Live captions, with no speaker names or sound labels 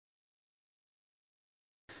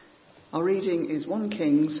Our reading is 1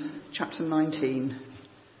 Kings chapter 19,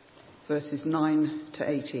 verses 9 to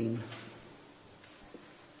 18.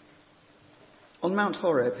 On Mount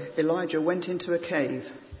Horeb, Elijah went into a cave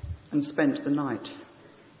and spent the night.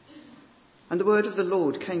 And the word of the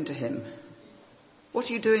Lord came to him. "What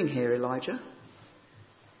are you doing here, Elijah?"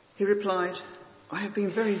 He replied, "I have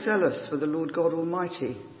been very zealous for the Lord God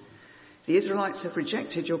Almighty. The Israelites have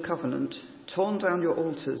rejected your covenant, torn down your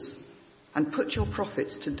altars, and put your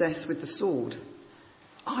prophets to death with the sword.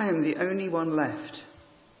 I am the only one left,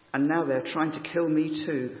 and now they're trying to kill me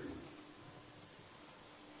too."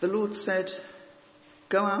 The Lord said,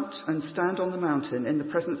 "Go out and stand on the mountain in the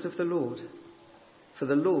presence of the Lord, for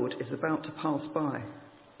the Lord is about to pass by."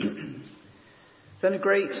 Then a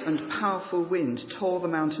great and powerful wind tore the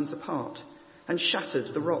mountains apart and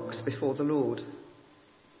shattered the rocks before the Lord.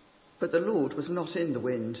 But the Lord was not in the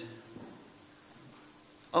wind.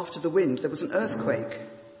 After the wind there was an earthquake,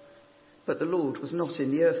 but the Lord was not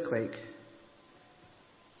in the earthquake.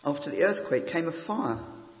 After the earthquake came a fire,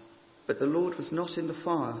 but the Lord was not in the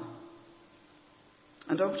fire.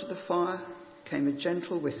 And after the fire came a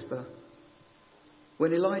gentle whisper.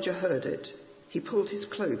 When Elijah heard it, he pulled his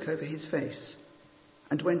cloak over his face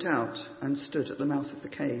and went out and stood at the mouth of the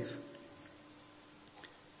cave.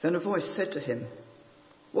 Then a voice said to him,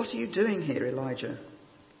 "What are you doing here, Elijah?"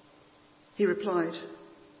 He replied,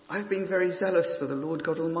 "I have been very zealous for the Lord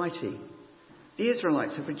God Almighty. The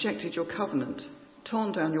Israelites have rejected your covenant,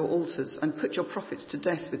 torn down your altars, and put your prophets to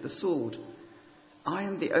death with the sword. I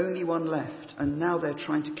am the only one left, and now they're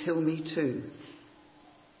trying to kill me too."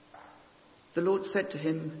 The Lord said to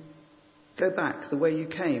him, "Go back the way you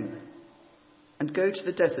came, and go to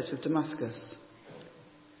the desert of Damascus.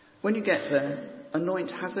 When you get there,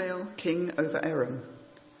 anoint Hazael king over Aram.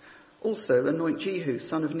 Also anoint Jehu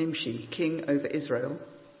son of Nimshi king over Israel,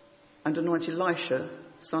 and anoint Elisha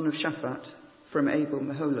son of Shaphat from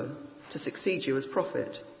Abel-Meholah to succeed you as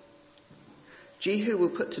prophet. Jehu will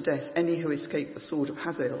put to death any who escape the sword of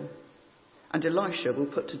Hazael, and Elisha will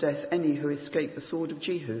put to death any who escape the sword of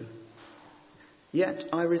Jehu. Yet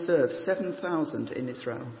I reserve 7,000 in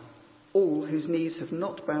Israel, all whose knees have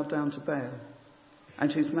not bowed down to Baal,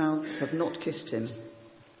 and whose mouths have not kissed him."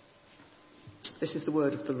 This is the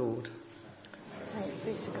word of the Lord. Thanks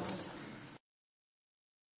be to God.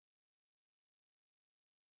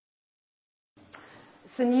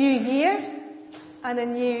 It's a new year and a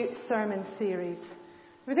new sermon series.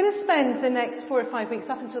 We're going to spend the next 4 or 5 weeks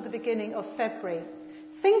up until the beginning of February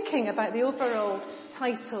thinking about the overall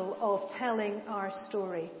title of Telling Our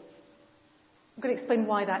Story. I'm going to explain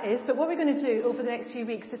why that is, but what we're going to do over the next few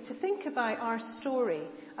weeks is to think about our story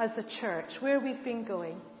as a church, where we've been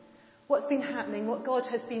going, what's been happening, what God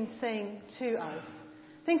has been saying to us.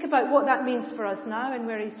 Think about what that means for us now and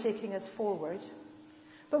where He's taking us forward.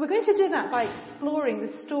 But we're going to do that by exploring the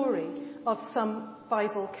story of some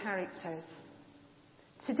Bible characters.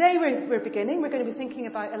 Today we're going to be thinking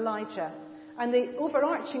about Elijah. And the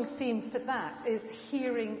overarching theme for that is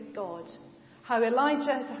hearing God. How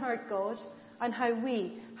Elijah has heard God and how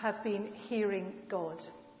we have been hearing God.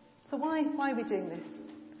 So why are we doing this?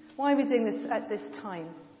 Why are we doing this at this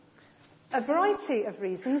time? A variety of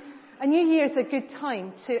reasons. A new year is a good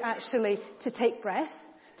time to take breath,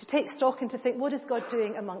 to take stock and to think, what is God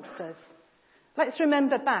doing amongst us? Let's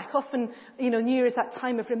remember back. Often, New Year is that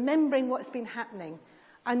time of remembering what's been happening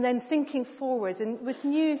and then thinking forward and with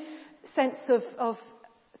new sense of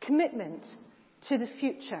commitment to the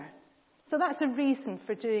future. So that's a reason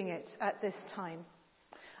for doing it at this time.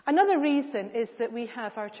 Another reason is that we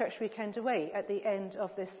have our church weekend away at the end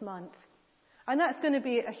of this month. And that's going to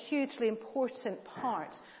be a hugely important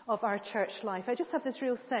part of our church life. I just have this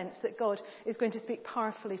real sense that God is going to speak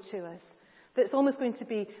powerfully to us. That it's almost going to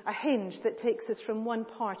be a hinge that takes us from one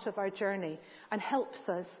part of our journey and helps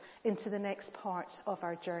us into the next part of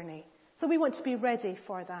our journey. So we want to be ready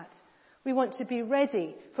for that. We want to be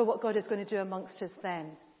ready for what God is going to do amongst us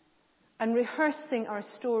then. And rehearsing our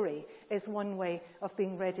story is one way of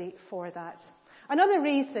being ready for that. Another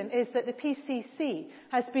reason is that the PCC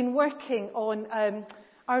has been working on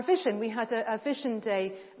our vision. We had a vision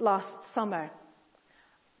day last summer.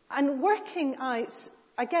 And working out,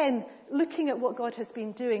 again, looking at what God has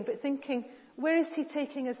been doing, but thinking, where is He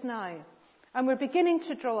taking us now? And we're beginning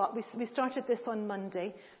to draw up, we started this on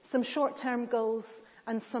Monday, some short-term goals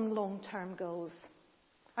and some long-term goals.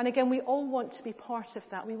 And again, we all want to be part of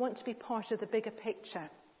that. We want to be part of the bigger picture.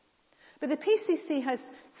 But the PCC has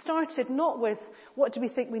started not with what do we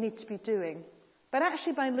think we need to be doing, but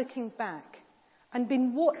actually by looking back and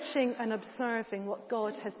been watching and observing what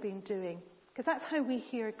God has been doing. Because that's how we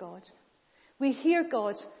hear God. We hear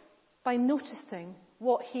God by noticing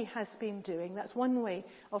what he has been doing. That's one way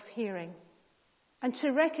of hearing. And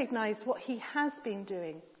to recognize what he has been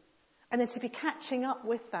doing. And then to be catching up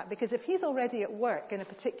with that. Because if he's already at work in a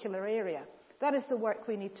particular area, that is the work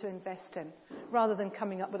we need to invest in, rather than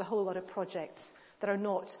coming up with a whole lot of projects that are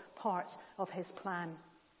not part of his plan.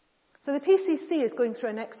 So the PCC is going through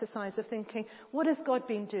an exercise of thinking, what has God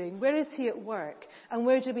been doing? Where is he at work? And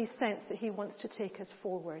where do we sense that he wants to take us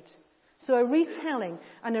forward? So a retelling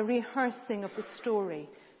and a rehearsing of the story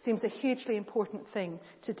seems a hugely important thing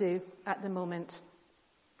to do at the moment.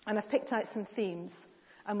 And I've picked out some themes,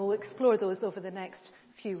 and we'll explore those over the next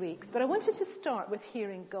few weeks. But I wanted to start with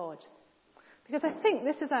hearing God, because I think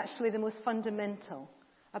this is actually the most fundamental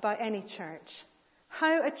about any church.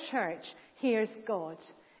 How a church hears God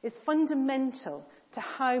is fundamental to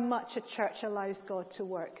how much a church allows God to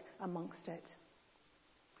work amongst it.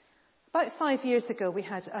 About 5 years ago, we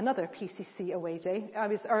had another PCC away day. I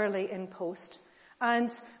was early in post.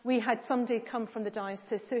 And we had somebody come from the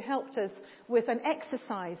diocese who helped us with an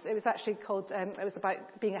exercise. It was actually called, it was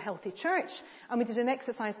about being a healthy church. And we did an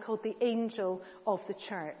exercise called the Angel of the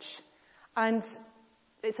Church. And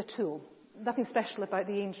it's a tool. Nothing special about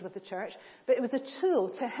the Angel of the Church. But it was a tool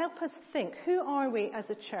to help us think, who are we as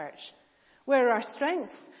a church? Where are our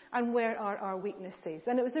strengths and where are our weaknesses?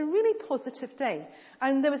 And it was a really positive day.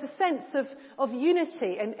 And there was a sense of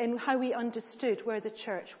unity in how we understood where the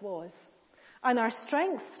church was. And our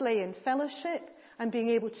strengths lay in fellowship and being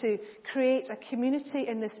able to create a community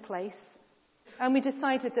in this place. And we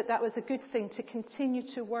decided that that was a good thing to continue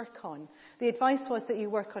to work on. The advice was that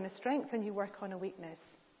you work on a strength and you work on a weakness.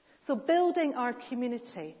 So building our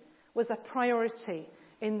community was a priority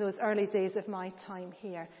in those early days of my time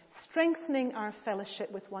here. Strengthening our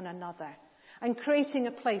fellowship with one another and creating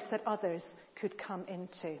a place that others could come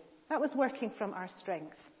into. That was working from our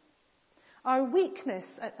strength. Our weakness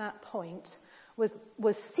at that point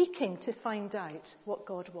was seeking to find out what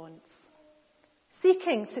God wants.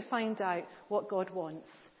 Seeking to find out what God wants.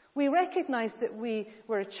 We recognized that we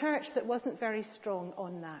were a church that wasn't very strong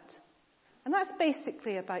on that. And that's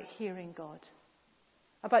basically about hearing God.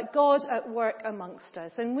 About God at work amongst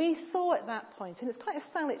us. And we saw at that point, and it's quite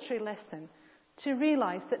a salutary lesson, to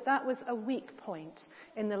realize that that was a weak point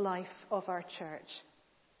in the life of our church.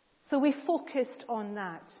 So we focused on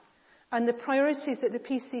that. And the priorities that the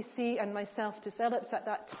PCC and myself developed at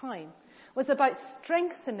that time was about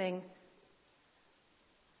strengthening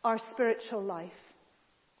our spiritual life.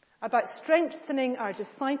 About strengthening our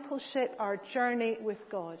discipleship, our journey with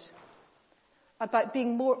God. About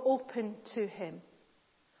being more open to him.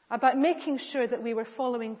 About making sure that we were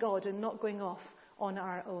following God and not going off on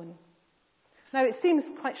our own. Now, it seems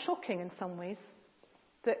quite shocking in some ways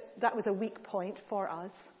that that was a weak point for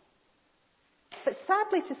us. But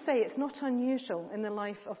sadly to say, it's not unusual in the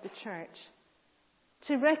life of the church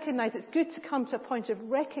to recognize, it's good to come to a point of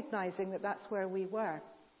recognizing that that's where we were.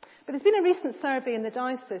 But there's been a recent survey in the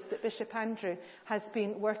diocese that Bishop Andrew has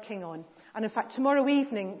been working on. And in fact, tomorrow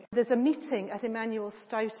evening, there's a meeting at Emmanuel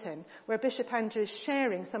Stoughton where Bishop Andrew is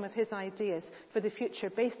sharing some of his ideas for the future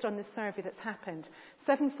based on the survey that's happened.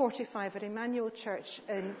 7:45 at Emmanuel Church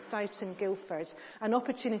in Stoughton, Guildford. An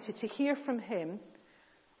opportunity to hear from him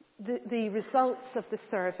the results of the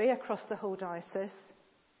survey across the whole diocese,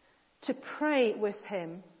 to pray with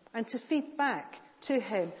him and to feed back to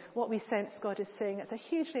him what we sense God is saying. It's a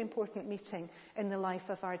hugely important meeting in the life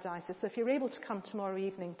of our diocese. So if you're able to come tomorrow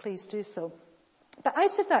evening, please do so. But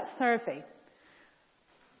out of that survey,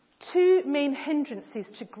 2 main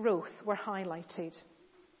hindrances to growth were highlighted.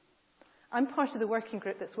 I'm part of the working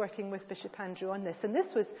group that's working with Bishop Andrew on this, and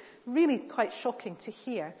this was really quite shocking to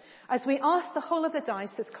hear. As we asked the whole of the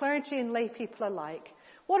diocese, clergy and lay people alike,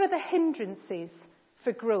 what are the hindrances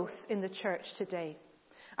for growth in the church today?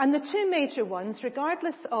 And the 2 major ones,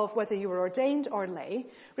 regardless of whether you were ordained or lay,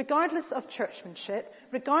 regardless of churchmanship,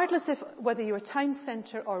 regardless of whether you were town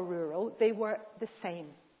centre or rural, they were the same.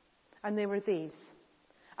 And they were these.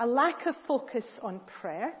 A lack of focus on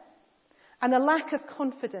prayer and a lack of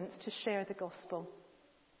confidence to share the gospel.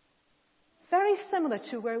 Very similar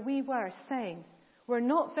to where we were saying we're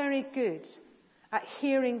not very good at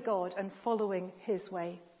hearing God and following his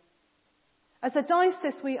way. As a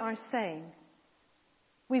diocese, we are saying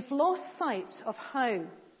we've lost sight of how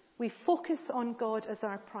we focus on God as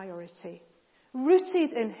our priority,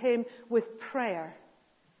 rooted in him with prayer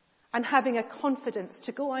and having a confidence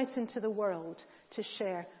to go out into the world to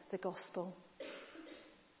share the gospel.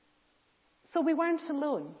 So we weren't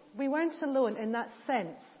alone. We weren't alone in that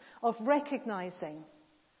sense of recognizing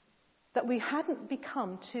that we hadn't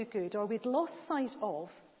become too good, or we'd lost sight of,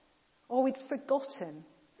 or we'd forgotten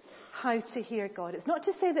how to hear God. It's not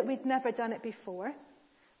to say that we'd never done it before,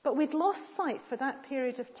 but we'd lost sight for that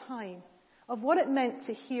period of time of what it meant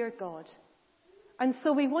to hear God. And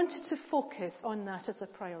so we wanted to focus on that as a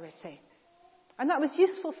priority. And that was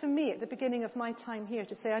useful for me at the beginning of my time here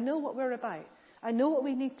to say, I know what we're about. I know what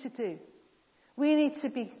we need to do. We need to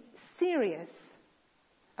be serious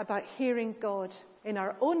about hearing God in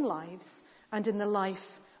our own lives and in the life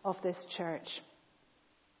of this church.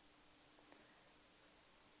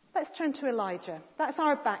 Let's turn to Elijah. That's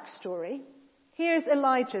our backstory. Here's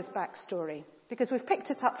Elijah's backstory, because we've picked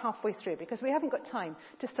it up halfway through, because we haven't got time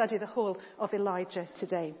to study the whole of Elijah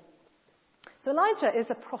today. So Elijah is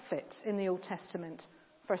a prophet in the Old Testament,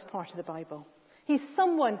 first part of the Bible. He's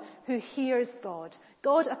someone who hears God.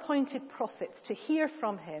 God appointed prophets to hear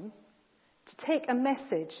from him, to take a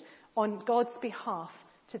message on God's behalf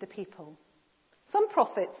to the people. Some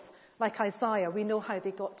prophets, like Isaiah, we know how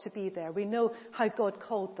they got to be there. We know how God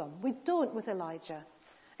called them. We don't with Elijah.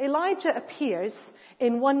 Elijah appears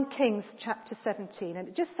in 1 Kings chapter 17, and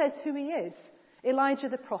it just says who he is. Elijah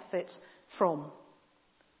the prophet from.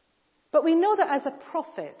 But we know that as a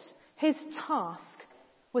prophet, his task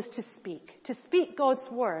was to speak God's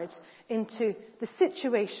word into the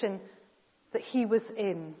situation that he was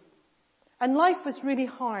in. And life was really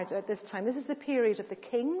hard at this time. This is the period of the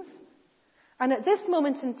kings. And at this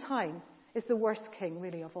moment in time is the worst king,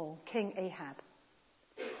 really, of all, King Ahab.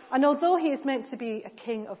 And although he is meant to be a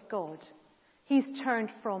king of God, he's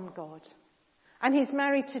turned from God. And he's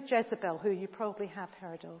married to Jezebel, who you probably have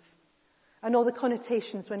heard of. And all the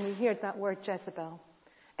connotations when we hear that word Jezebel.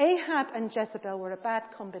 Ahab and Jezebel were a bad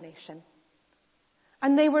combination.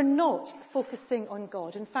 And they were not focusing on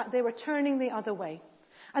God. In fact, they were turning the other way.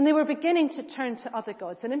 And they were beginning to turn to other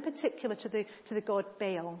gods, and in particular to the god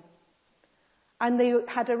Baal. And they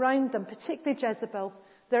had around them, particularly Jezebel,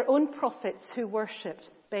 their own prophets who worshipped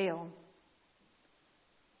Baal.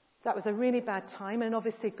 That was a really bad time, and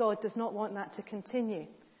obviously God does not want that to continue.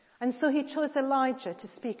 And so he chose Elijah to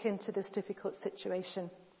speak into this difficult situation.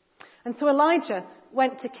 And so Elijah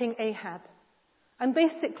went to King Ahab and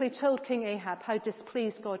basically told King Ahab how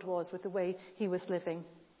displeased God was with the way he was living,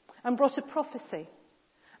 and brought a prophecy.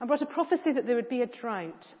 And brought a prophecy that there would be a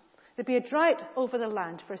drought. There'd be a drought over the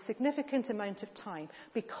land for a significant amount of time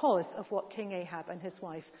because of what King Ahab and his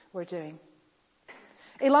wife were doing.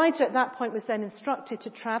 Elijah at that point was then instructed to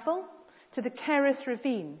travel to the Kerith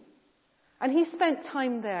ravine. And he spent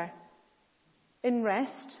time there in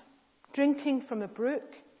rest, drinking from a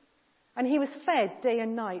brook. And he was fed day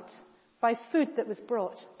and night by food that was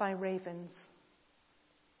brought by ravens.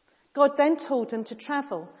 God then told him to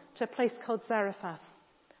travel to a place called Zarephath.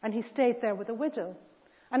 And he stayed there with a widow.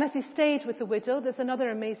 And as he stayed with the widow, there's another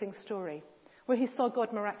amazing story where he saw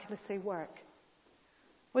God miraculously work.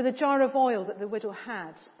 Where the jar of oil that the widow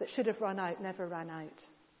had that should have run out never ran out.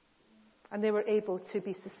 And they were able to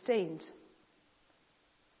be sustained.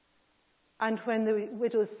 And when the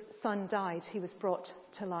widow's son died, he was brought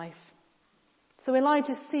to life. So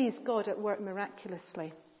Elijah sees God at work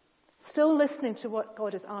miraculously, still listening to what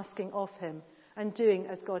God is asking of him and doing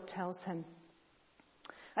as God tells him.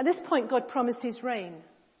 At this point, God promises rain,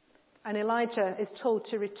 and Elijah is told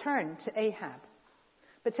to return to Ahab,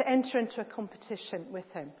 but to enter into a competition with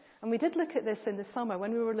him. And we did look at this in the summer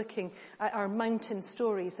when we were looking at our mountain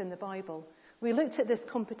stories in the Bible. We looked at this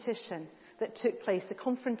competition that took place, a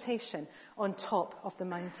confrontation on top of the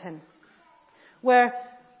mountain, where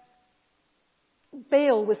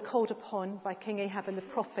Baal was called upon by King Ahab and the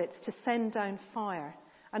prophets to send down fire,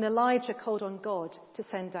 and Elijah called on God to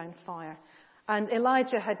send down fire. And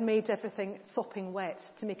Elijah had made everything sopping wet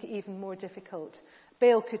to make it even more difficult.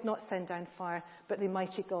 Baal could not send down fire, but the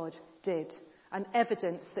mighty God did. And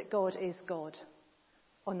evidence that God is God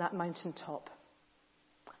on that mountaintop.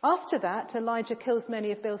 After that, Elijah kills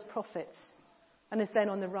many of Baal's prophets and is then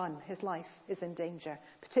on the run. His life is in danger,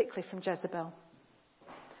 particularly from Jezebel.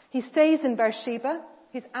 He stays in Beersheba.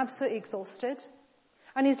 He's absolutely exhausted.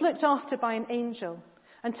 And he's looked after by an angel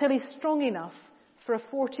until he's strong enough for a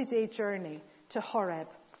 40-day journey to Horeb,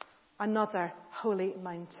 another holy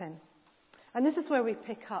mountain. And this is where we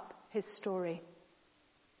pick up his story.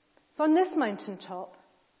 It's on this mountaintop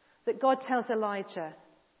that God tells Elijah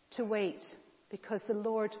to wait because the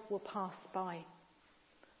Lord will pass by.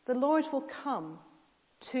 The Lord will come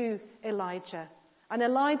to Elijah, and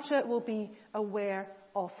Elijah will be aware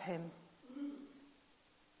of him.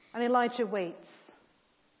 And Elijah waits,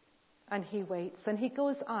 and he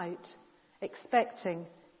goes out expecting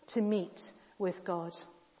to meet with God.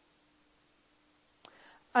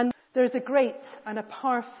 And there's a great and a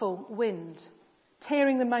powerful wind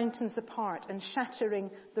tearing the mountains apart and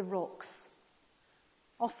shattering the rocks.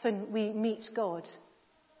 Often we meet God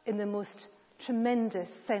in the most tremendous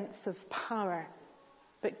sense of power,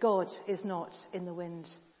 but God is not in the wind.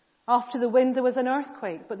 After the wind there was an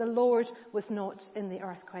earthquake, but the Lord was not in the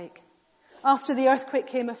earthquake. After the earthquake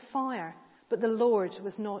came a fire, but the Lord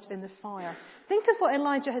was not in the fire. Think of what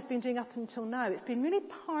Elijah has been doing up until now. It's been really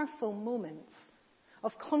powerful moments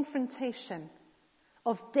of confrontation,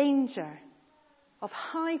 of danger, of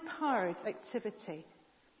high-powered activity,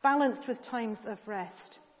 balanced with times of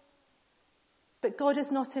rest. But God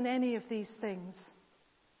is not in any of these things.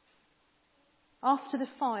 After the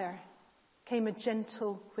fire came a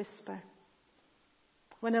gentle whisper.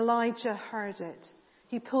 When Elijah heard it,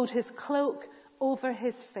 he pulled his cloak over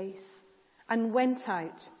his face and went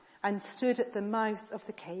out and stood at the mouth of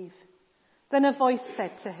the cave. Then a voice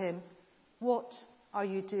said to him, "What are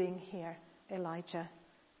you doing here, Elijah?"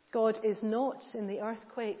 God is not in the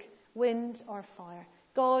earthquake, wind or fire.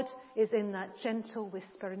 God is in that gentle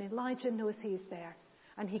whisper, and Elijah knows he is there.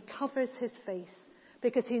 And he covers his face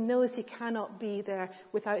because he knows he cannot be there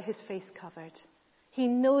without his face covered. He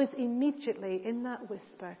knows immediately in that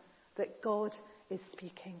whisper that God is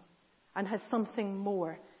speaking and has something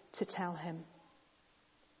more to tell him.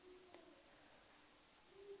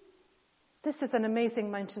 This is an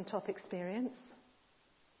amazing mountaintop experience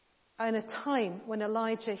and a time when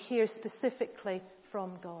Elijah hears specifically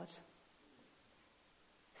from God.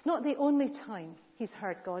 It's not the only time he's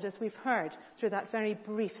heard God, as we've heard through that very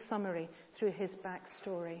brief summary through his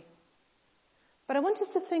backstory. But I want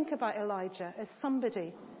us to think about Elijah as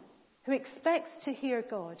somebody who expects to hear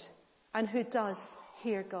God and who does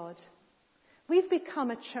hear God. We've become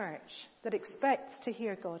a church that expects to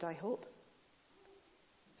hear God, I hope,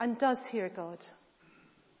 and does hear God,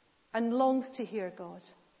 and longs to hear God.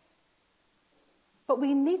 But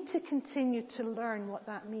we need to continue to learn what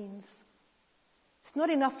that means. It's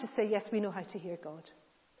not enough to say, yes, we know how to hear God,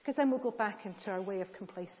 because then we'll go back into our way of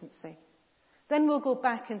complacency. Then we'll go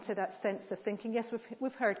back into that sense of thinking, yes,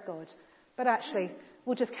 we've heard God, but actually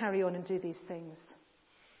we'll just carry on and do these things.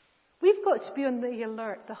 We've got to be on the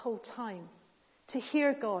alert the whole time to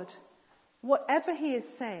hear God, whatever he is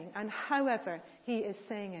saying and however he is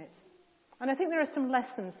saying it. And I think there are some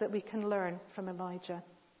lessons that we can learn from Elijah.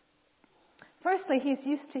 Firstly, he's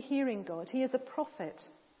used to hearing God. He is a prophet.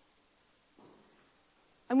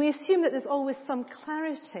 And we assume that there's always some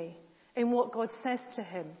clarity in what God says to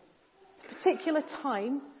him. It's a particular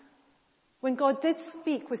time when God did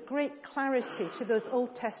speak with great clarity to those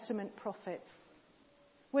Old Testament prophets,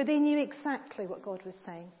 where they knew exactly what God was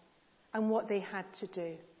saying and what they had to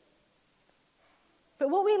do. But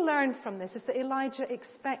what we learn from this is that Elijah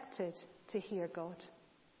expected to hear God.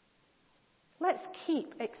 Let's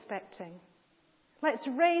keep expecting. Let's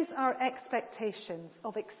raise our expectations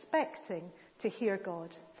of expecting to hear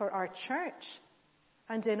God for our church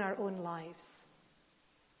and in our own lives.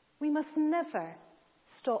 We must never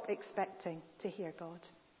stop expecting to hear God.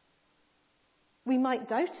 We might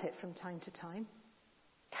doubt it from time to time.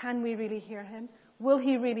 Can we really hear him? Will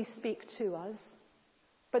he really speak to us?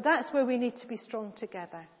 But that's where we need to be strong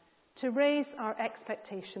together, to raise our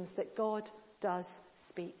expectations that God does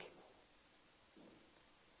speak.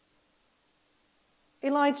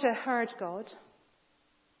 Elijah heard God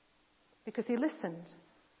because he listened.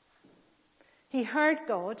 He heard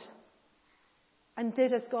God and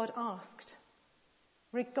did as God asked,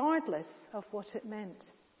 regardless of what it meant.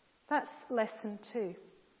 That's lesson 2.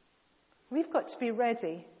 We've got to be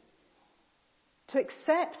ready to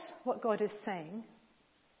accept what God is saying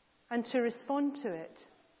and to respond to it,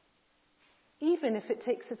 even if it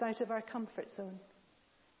takes us out of our comfort zone,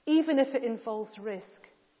 even if it involves risk,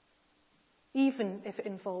 even if it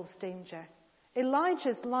involves danger.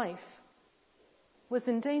 Elijah's life was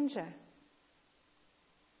in danger.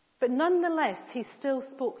 But nonetheless, he still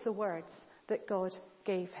spoke the words that God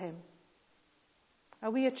gave him.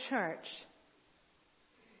 Are we a church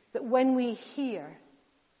that when we hear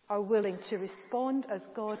are willing to respond as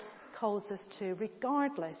God calls us to,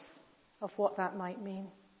 regardless of what that might mean?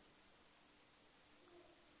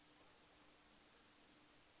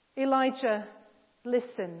 Elijah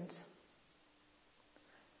listened.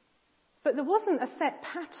 But there wasn't a set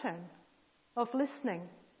pattern of listening.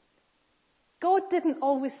 God didn't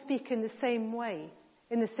always speak in the same way,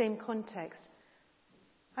 in the same context.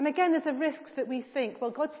 And again, there's a risk that we think,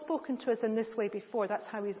 well, God's spoken to us in this way before, that's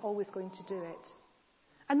how he's always going to do it.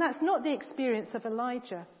 And that's not the experience of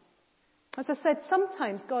Elijah. As I said,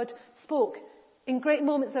 sometimes God spoke in great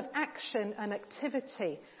moments of action and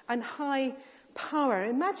activity and high power.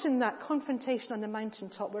 Imagine that confrontation on the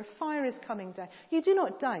mountaintop where fire is coming down. You do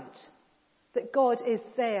not doubt that God is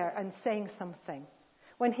there and saying something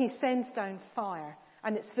when he sends down fire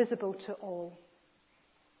and it's visible to all.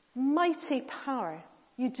 Mighty power,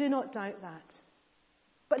 you do not doubt that.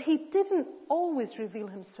 But he didn't always reveal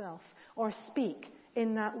himself or speak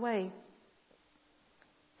in that way.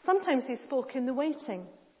 Sometimes he spoke in the waiting,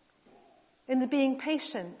 in the being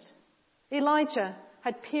patient. Elijah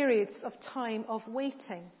had periods of time of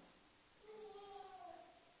waiting.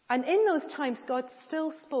 And in those times, God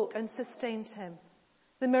still spoke and sustained him.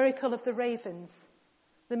 The miracle of the ravens,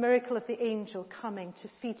 the miracle of the angel coming to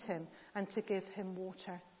feed him and to give him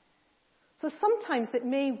water. So sometimes it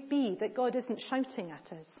may be that God isn't shouting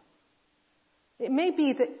at us. It may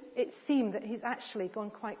be that it seemed that he's actually gone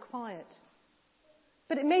quite quiet.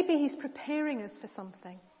 But it may be he's preparing us for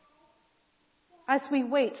something. As we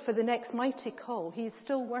wait for the next mighty call, he is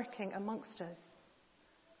still working amongst us.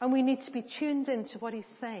 And we need to be tuned into what he's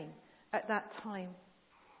saying at that time.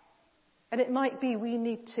 And it might be we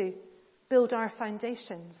need to build our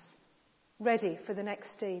foundations ready for the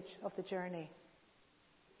next stage of the journey.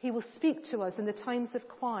 He will speak to us in the times of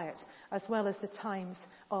quiet as well as the times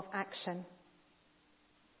of action.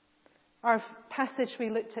 Our passage we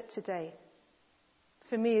looked at today,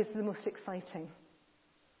 for me, is the most exciting.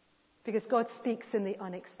 Because God speaks in the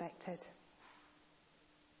unexpected.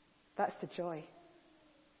 That's the joy.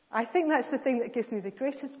 I think that's the thing that gives me the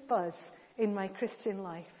greatest buzz in my Christian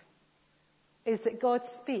life, is that God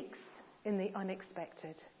speaks in the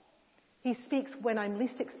unexpected. He speaks when I'm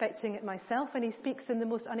least expecting it myself, and he speaks in the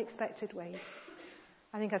most unexpected ways.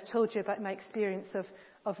 I think I've told you about my experience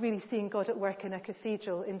of really seeing God at work in a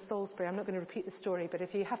cathedral in Salisbury. I'm not going to repeat the story, but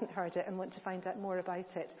if you haven't heard it and want to find out more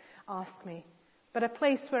about it, ask me. But a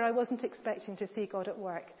place where I wasn't expecting to see God at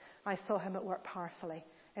work, I saw him at work powerfully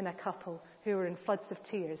in a couple who were in floods of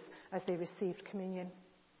tears as they received communion.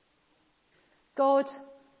 God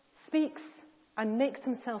speaks and makes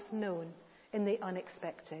himself known in the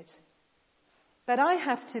unexpected. But I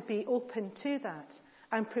have to be open to that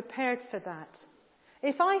and prepared for that.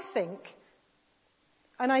 If I think,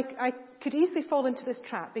 and I could easily fall into this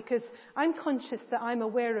trap because I'm conscious that I'm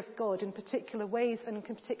aware of God in particular ways and on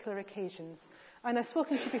particular occasions. And I've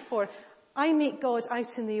spoken to you before, I meet God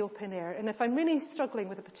out in the open air. And if I'm really struggling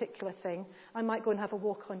with a particular thing, I might go and have a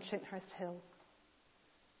walk on Chinthurst Hill.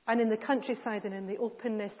 And in the countryside and in the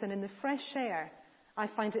openness and in the fresh air, I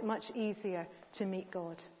find it much easier to meet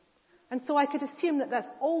God. And so I could assume that that's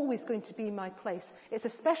always going to be my place. It's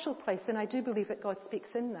a special place, and I do believe that God speaks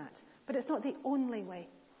in that. But it's not the only way.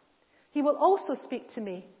 He will also speak to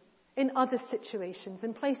me in other situations,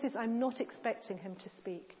 in places I'm not expecting him to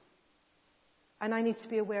speak. And I need to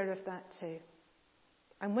be aware of that too.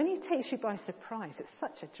 And when he takes you by surprise, it's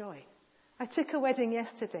such a joy. I took a wedding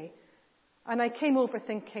yesterday, and I came over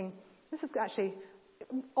thinking, this is actually,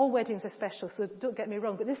 all weddings are special, so don't get me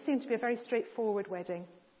wrong, but this seemed to be a very straightforward wedding.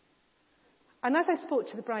 And as I spoke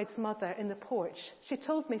to the bride's mother in the porch, she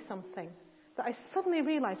told me something that I suddenly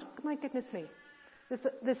realized, my goodness me,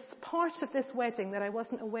 there's part of this wedding that I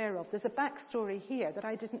wasn't aware of. There's a backstory here that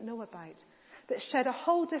I didn't know about that shed a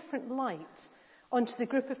whole different light onto the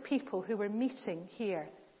group of people who were meeting here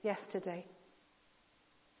yesterday.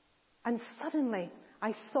 And suddenly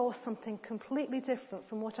I saw something completely different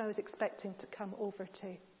from what I was expecting to come over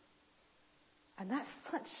to. And that's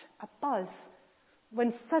such a buzz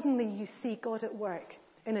when suddenly you see God at work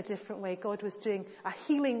in a different way. God was doing a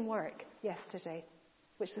healing work yesterday,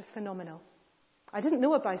 which is phenomenal. I didn't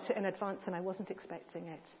know about it in advance and I wasn't expecting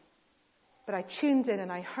it. But I tuned in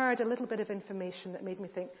and I heard a little bit of information that made me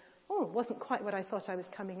think, oh, it wasn't quite what I thought I was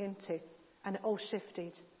coming into. And it all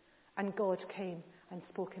shifted. And God came and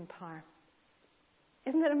spoke in power.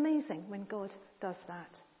 Isn't it amazing when God does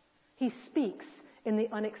that? He speaks in the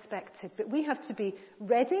unexpected. But we have to be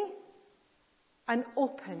ready and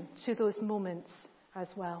open to those moments as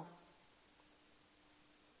well.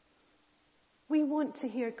 We want to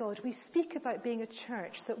hear God. We speak about being a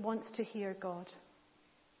church that wants to hear God.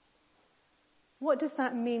 What does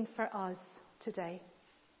that mean for us today?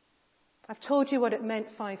 I've told you what it meant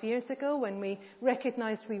 5 years ago when we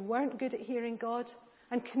recognized we weren't good at hearing God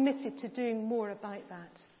and committed to doing more about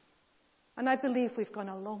that. And I believe we've gone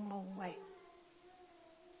a long, long way.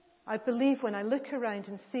 I believe when I look around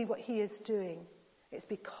and see what he is doing, it's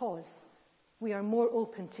because we are more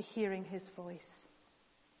open to hearing his voice.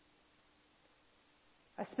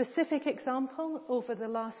 A specific example over the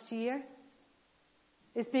last year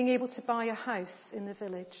is being able to buy a house in the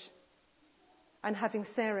village and having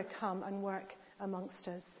Sarah come and work amongst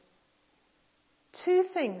us. 2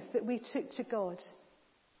 things that we took to God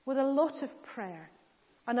with a lot of prayer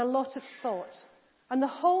and a lot of thought. And the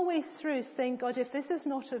whole way through saying, God, if this is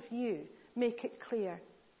not of you, make it clear.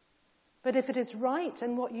 But if it is right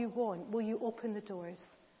and what you want, will you open the doors?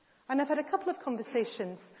 And I've had a couple of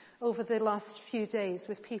conversations over the last few days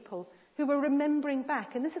with people who were remembering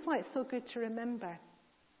back, and this is why it's so good to remember.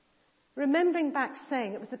 Remembering back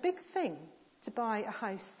saying it was a big thing to buy a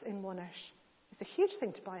house in Wonersh. It's a huge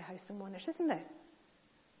thing to buy a house in Wonersh, isn't it?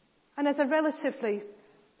 And as a relatively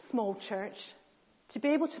small church, to be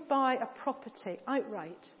able to buy a property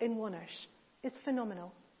outright in Wonersh is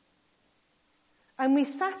phenomenal. And we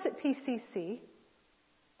sat at PCC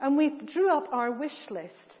and we drew up our wish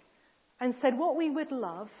list and said what we would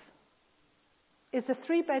love is a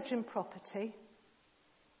 3-bedroom property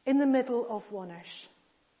in the middle of Wonersh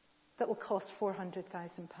that will cost £400,000.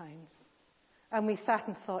 And we sat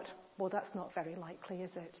and thought, well, that's not very likely,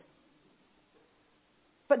 is it?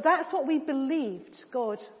 But that's what we believed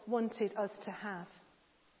God wanted us to have.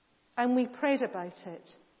 And we prayed about it.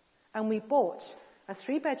 And we bought a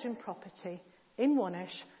 3-bedroom property in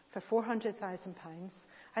Wonersh for £400,000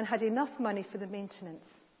 and had enough money for the maintenance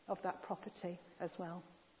of that property as well.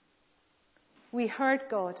 We heard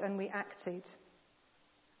God and we acted.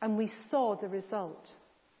 And we saw the result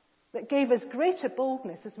that gave us greater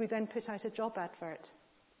boldness as we then put out a job advert.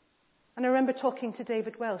 And I remember talking to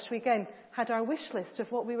David Welsh. We again had our wish list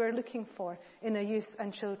of what we were looking for in a youth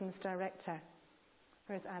and children's director.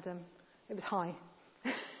 Where's Adam? It was high.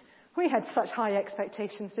 We had such high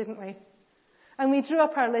expectations, didn't we? And we drew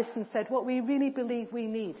up our list and said, what we really believe we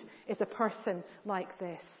need is a person like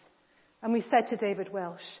this. And we said to David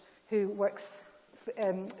Welsh, who works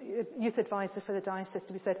youth advisor for the diocese,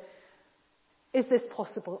 we said, is this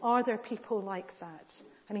possible? Are there people like that?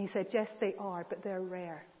 And he said, yes, they are, but they're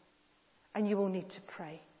rare. And you will need to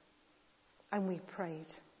pray. And we prayed.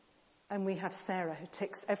 And we have Sarah, who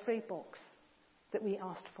ticks every box that we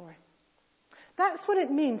asked for. That's what it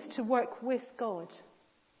means to work with God.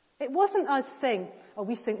 It wasn't us saying, oh,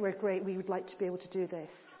 we think we're great, we would like to be able to do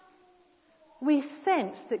this. We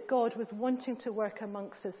sensed that God was wanting to work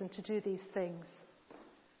amongst us and to do these things.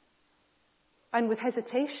 And with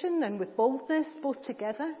hesitation and with boldness, both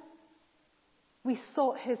together, we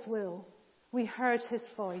sought his will. We heard his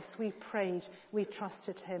voice. We prayed. We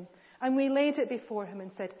trusted him. And we laid it before him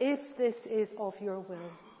and said, if this is of your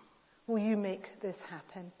will you make this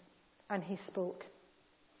happen? And he spoke.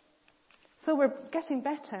 So we're getting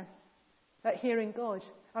better at hearing God.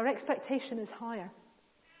 Our expectation is higher.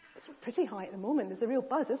 It's pretty high at the moment. There's a real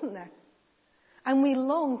buzz, isn't there? And we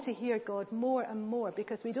long to hear God more and more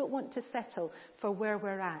because we don't want to settle for where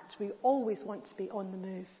we're at. We always want to be on the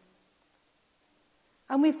move.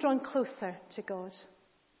 And we've drawn closer to God.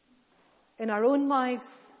 In our own lives,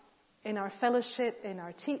 in our fellowship, in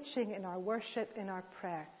our teaching, in our worship, in our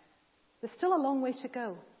prayer. There's still a long way to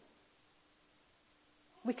go.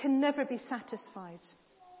 We can never be satisfied.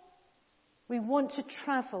 We want to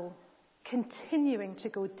travel, continuing to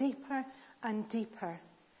go deeper and deeper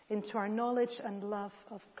into our knowledge and love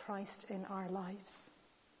of Christ in our lives.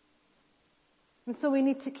 And so we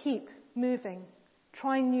need to keep moving,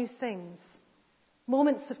 trying new things.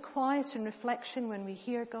 Moments of quiet and reflection when we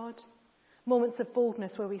hear God. Moments of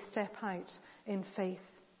boldness where we step out in faith.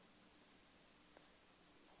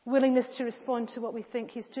 Willingness to respond to what we think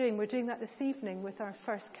he's doing. We're doing that this evening with our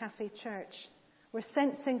first Cafe Church. We're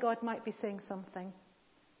sensing God might be saying something.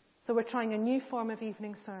 So we're trying a new form of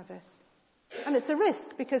evening service. And it's a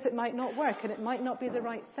risk because it might not work and it might not be the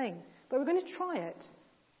right thing. But we're going to try it.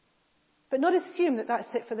 But not assume that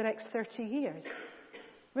that's it for the next 30 years.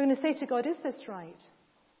 We're going to say to God, is this right?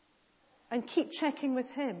 And keep checking with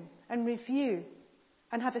him and review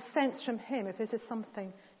and have a sense from him if this is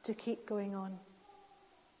something to keep going on.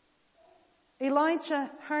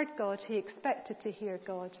 Elijah heard God. He expected to hear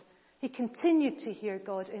God. He continued to hear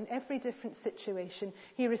God in every different situation.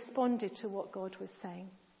 He responded to what God was saying.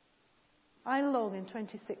 I long in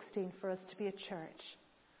 2016 for us to be a church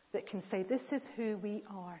that can say, this is who we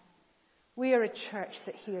are. We are a church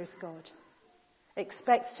that hears God,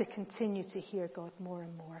 expects to continue to hear God more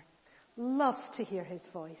and more, loves to hear his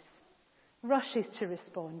voice, rushes to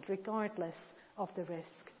respond regardless of the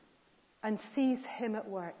risk, and sees him at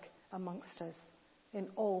work amongst us in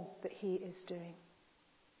all that he is doing.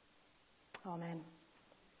 Amen.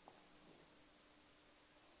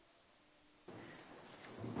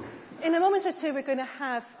 In a moment or two, we're going to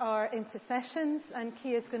have our intercessions, and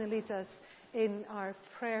Kia's going to lead us in our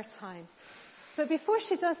prayer time. But before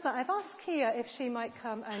she does that, I've asked Kia if she might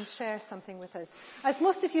come and share something with us. As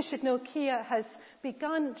most of you should know, Kia has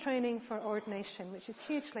begun training for ordination, which is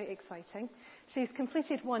hugely exciting. She's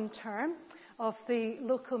completed 1 term of the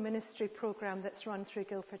local ministry program that's run through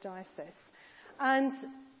Guildford Diocese. And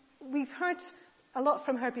we've heard a lot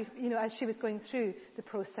from her, as she was going through the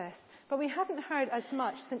process. But we haven't heard as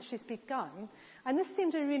much since she's begun. And this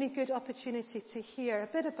seemed a really good opportunity to hear a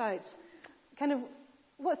bit about kind of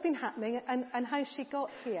what's been happening and how she got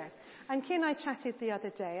here. And Kay and I chatted the other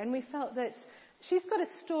day, and we felt that she's got a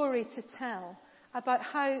story to tell about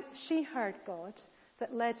how she heard God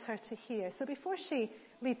that led her to here. So before she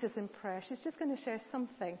leads us in prayer, she's just going to share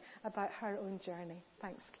something about her own journey.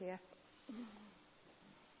 Thanks, Kay.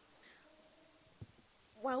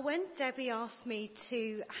 Well, when Debbie asked me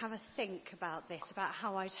to have a think about this, about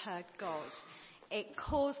how I'd heard God, it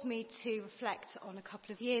caused me to reflect on a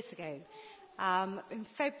couple of years ago. In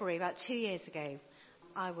February, about 2 years ago,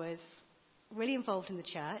 I was really involved in the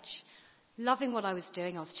church, loving what I was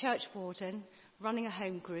doing. I was church warden, running a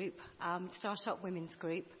home group, start-up women's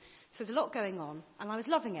group. So there's a lot going on, and I was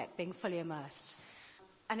loving it, being fully immersed.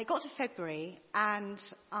 And it got to February, and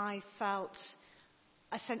I felt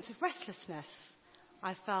a sense of restlessness.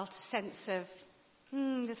 I felt a sense of,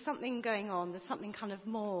 there's something going on. There's something kind of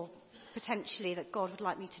more potentially that God would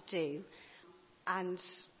like me to do. And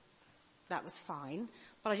that was fine,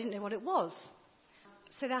 but I didn't know what it was.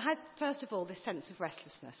 So I had, first of all, this sense of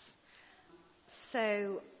restlessness.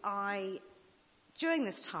 So during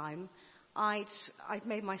this time, I'd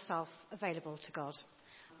made myself available to God.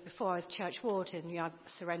 Before I was church warden, I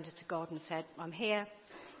surrendered to God and said, I'm here.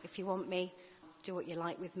 If you want me, do what you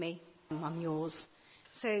like with me. I'm yours.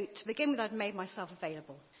 So to begin with, I'd made myself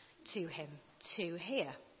available to him to hear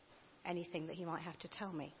anything that he might have to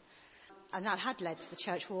tell me. And that had led to the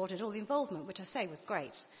church ward and all the involvement, which I say was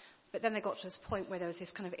great. But then they got to this point where there was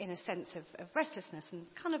this kind of inner sense of restlessness and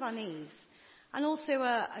kind of unease. And also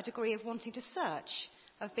a degree of wanting to search,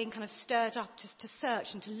 of being kind of stirred up to search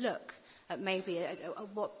and to look at maybe at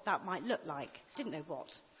what that might look like. Didn't know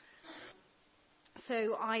what.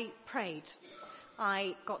 So I prayed.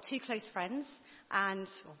 I got 2 close friends, and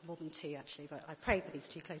more than 2 actually, but I prayed with these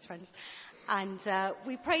 2 close friends. And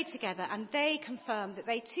we prayed together, and they confirmed that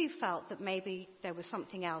they too felt that maybe there was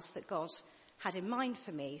something else that God had in mind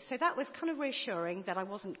for me. So that was kind of reassuring that I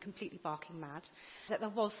wasn't completely barking mad, that there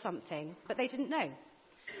was something, but they didn't know.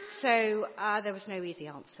 So there was no easy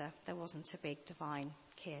answer. There wasn't a big divine,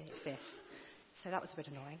 here, it's this. So that was a bit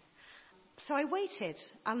annoying. So I waited,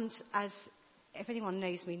 and as if anyone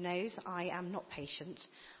knows me knows, I am not patient.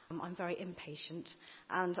 I'm very impatient,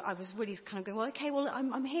 and I was really kind of going, well, okay, well,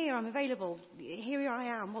 I'm here, I'm available, here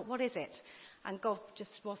I am, what is it? And God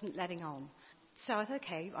just wasn't letting on. So I thought,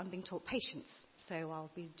 okay, I'm being taught patience, so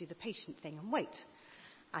I'll do the patient thing and wait,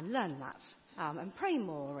 and learn that, and pray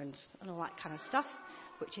more, and all that kind of stuff,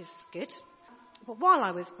 which is good. But while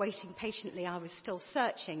I was waiting patiently, I was still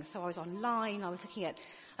searching, so I was online, I was looking at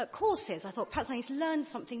courses. I thought, perhaps I need to learn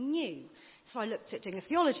something new. So I looked at doing a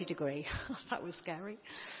theology degree. That was scary.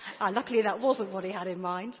 Luckily, that wasn't what he had in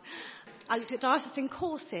mind. I looked at diocesan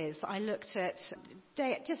courses. I looked at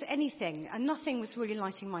just anything, and nothing was really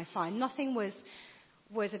lighting my fire. Nothing was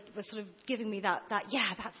sort of giving me that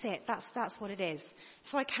yeah, that's it. That's what it is.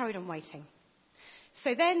 So I carried on waiting.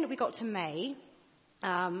 So then we got to May,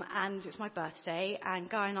 and it was my birthday, and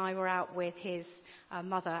Guy and I were out with his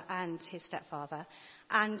mother and his stepfather.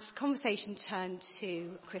 And conversation turned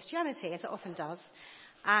to Christianity, as it often does.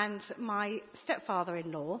 And my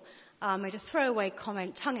stepfather-in-law made a throwaway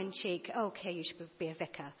comment, tongue-in-cheek, okay, you should be a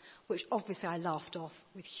vicar, which obviously I laughed off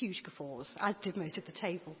with huge guffaws, as did most of the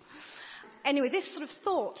table. Anyway, this sort of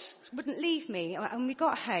thought wouldn't leave me, and we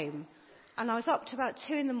got home, and I was up to about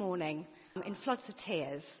 2 a.m. in floods of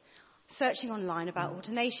tears, searching online about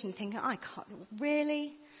ordination, thinking, I can't,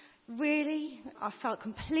 really? I felt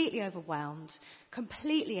completely overwhelmed,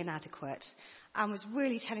 completely inadequate, and was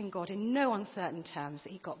really telling God in no uncertain terms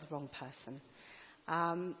that he got the wrong person.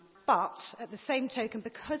 But at the same token,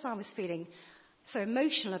 because I was feeling so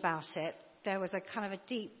emotional about it, there was a kind of a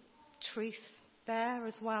deep truth there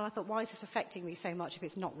as well. I thought, why is this affecting me so much if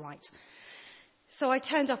it's not right? So I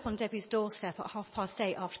turned up on Debbie's doorstep at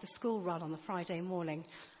 8:30 after the school run on the Friday morning,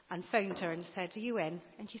 and phoned her and said, are you in?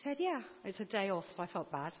 And she said, yeah. It's a day off, so I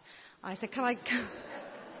felt bad. I said, can I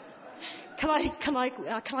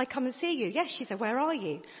come and see you? Yes, she said, where are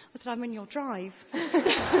you? I said, I'm in your drive.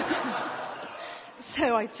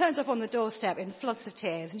 So I turned up on the doorstep in floods of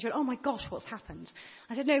tears, and she went, oh my gosh, what's happened?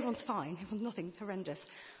 I said, no, everyone's fine. Nothing horrendous.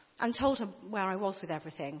 And told her where I was with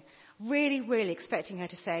everything. Really, really expecting her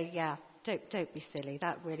to say, yeah, don't be silly.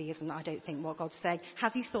 That really isn't, I don't think, what God's saying.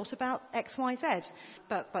 Have you thought about X, Y, Z?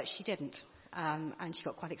 But she didn't. And she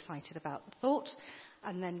got quite excited about the thought.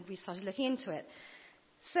 And then we started looking into it.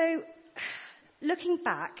 So, looking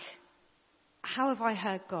back, how have I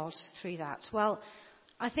heard God through that? Well,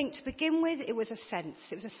 I think to begin with, it was a sense.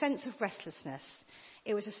 It was a sense of restlessness.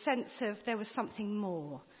 It was a sense of there was something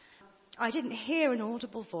more. I didn't hear an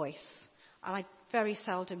audible voice, and I very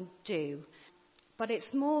seldom do. But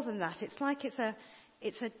it's more than that. It's like it's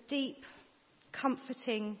a deep,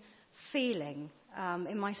 comforting feeling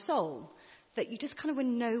in my soul that you just kind of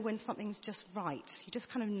know when something's just right. You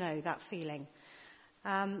just kind of know that feeling.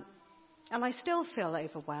 And I still feel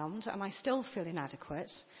overwhelmed, and I still feel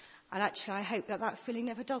inadequate. And actually, I hope that feeling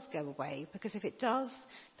never does go away, because if it does,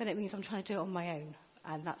 then it means I'm trying to do it on my own,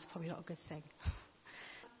 and that's probably not a good thing.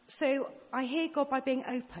 So I hear God by being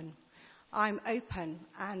open. I'm open,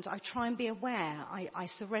 and I try and be aware. I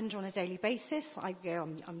surrender on a daily basis. I go,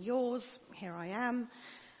 I'm yours, here I am.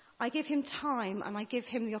 I give him time, and I give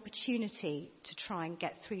him the opportunity to try and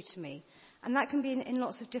get through to me. And that can be in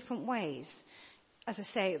lots of different ways. As I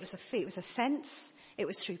say, it was a sense, it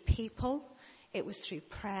was through people, it was through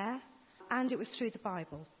prayer, and it was through the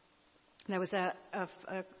Bible. There was a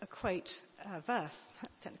quote, verse,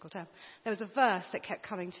 technical term. There was a verse that kept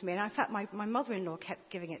coming to me, and in fact my mother-in-law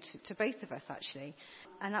kept giving it to both of us actually,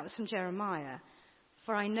 and that was from Jeremiah.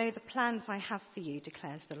 For I know the plans I have for you,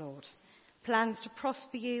 declares the Lord. Plans to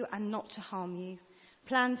prosper you and not to harm you.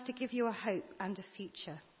 Plans to give you a hope and a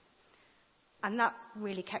future. And that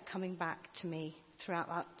really kept coming back to me throughout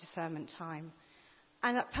that discernment time.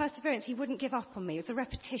 And that perseverance, he wouldn't give up on me. It was a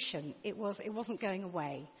repetition. It wasn't going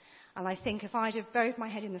away. And I think if I'd have buried my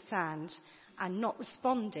head in the sand and not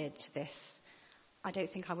responded to this, I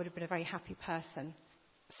don't think I would have been a very happy person.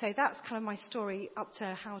 So that's kind of my story up to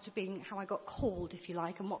how I got called, if you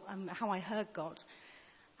like, and how I heard God,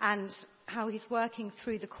 and how he's working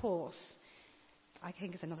through the course. I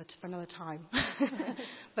think it's for another time.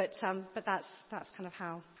 but that's kind of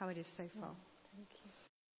how it is so far.